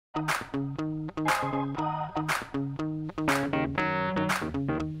What's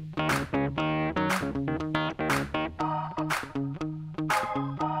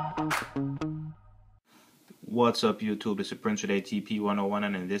up YouTube, this is Prince with ATP 101,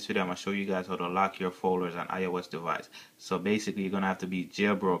 and in this video I'm going to show you guys how to lock your folders on iOS device. So basically you're going to have to be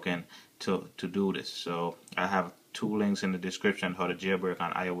jailbroken to do this. So I have two links in the description, how to jailbreak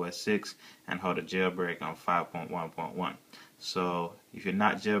on iOS 6 and how to jailbreak on 5.1.1. So if you're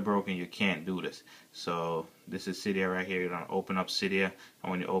not jailbroken, you can't do this. So this is Cydia right here. You're going to open up Cydia,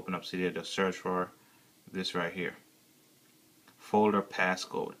 and when you open up Cydia, just search for this right here, folder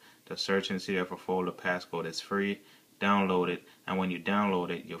passcode. The search in Cydia for folder passcode is free. Download it, and when you download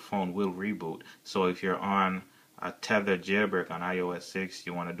it, your phone will reboot. So if you're on a tethered jailbreak on iOS 6,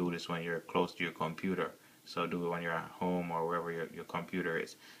 you want to do this when you're close to your computer. So do it when you're at home or wherever your computer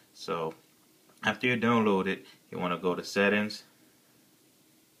is. So after you download it, you want to go to settings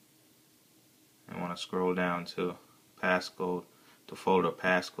and want to scroll down to passcode, to folder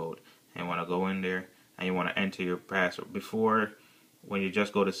passcode, and you want to go in there and you want to enter your password. Before, when you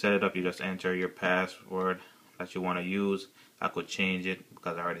just go to set it up, you just enter your password that you want to use. I could change it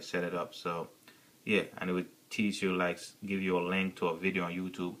because I already set it up. So yeah, and it would teach you, like, give you a link to a video on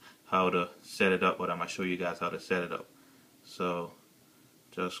YouTube how to set it up, but I'm going to show you guys how to set it up. So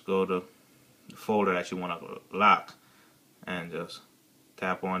just go to the folder that you want to lock and just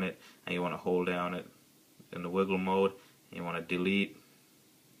tap on it, and you want to hold down it in the wiggle mode, and you want to delete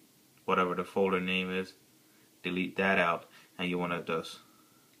whatever the folder name is, delete that out, and you want to just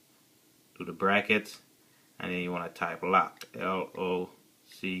do the brackets, and then you want to type lock,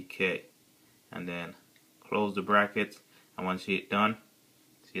 L-O-C-K, and then close the brackets, and once you hit done,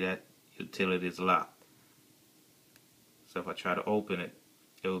 see that utility is locked. So if I try to open it,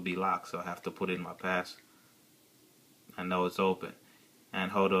 it will be locked, so I have to put in my pass. I know it's open. And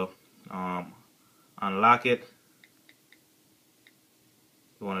how to unlock it,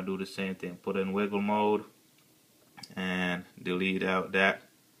 you want to do the same thing. Put in wiggle mode and delete out that,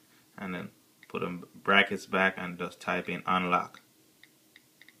 and then put in brackets back and just type in unlock.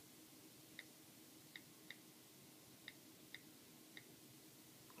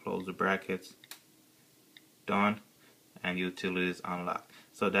 Close the brackets, done, and utility is unlocked.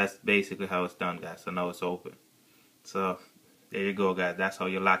 So that's basically how it's done, guys. So now it's open. So there you go, guys. That's how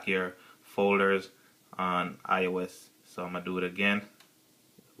you lock your folders on iOS. So I'm gonna do it again.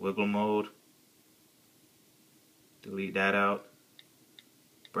 Wiggle mode, delete that out,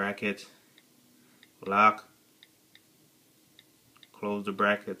 brackets, lock, close the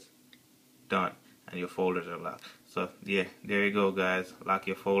brackets, done, and your folders are locked. So yeah, there you go, guys. Lock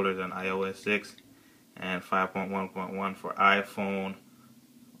your folders on iOS 6 and 5.1.1 for iPhone,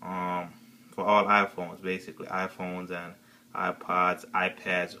 for all iPhones, basically iPhones and iPods,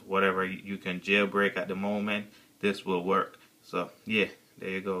 iPads, whatever you can jailbreak at the moment, this will work. So yeah, there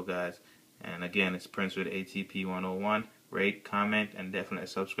you go, guys. And again, it's Prince with ATP 101. Rate, comment, and definitely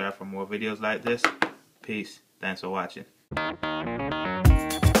subscribe for more videos like this. Peace. Thanks for watching.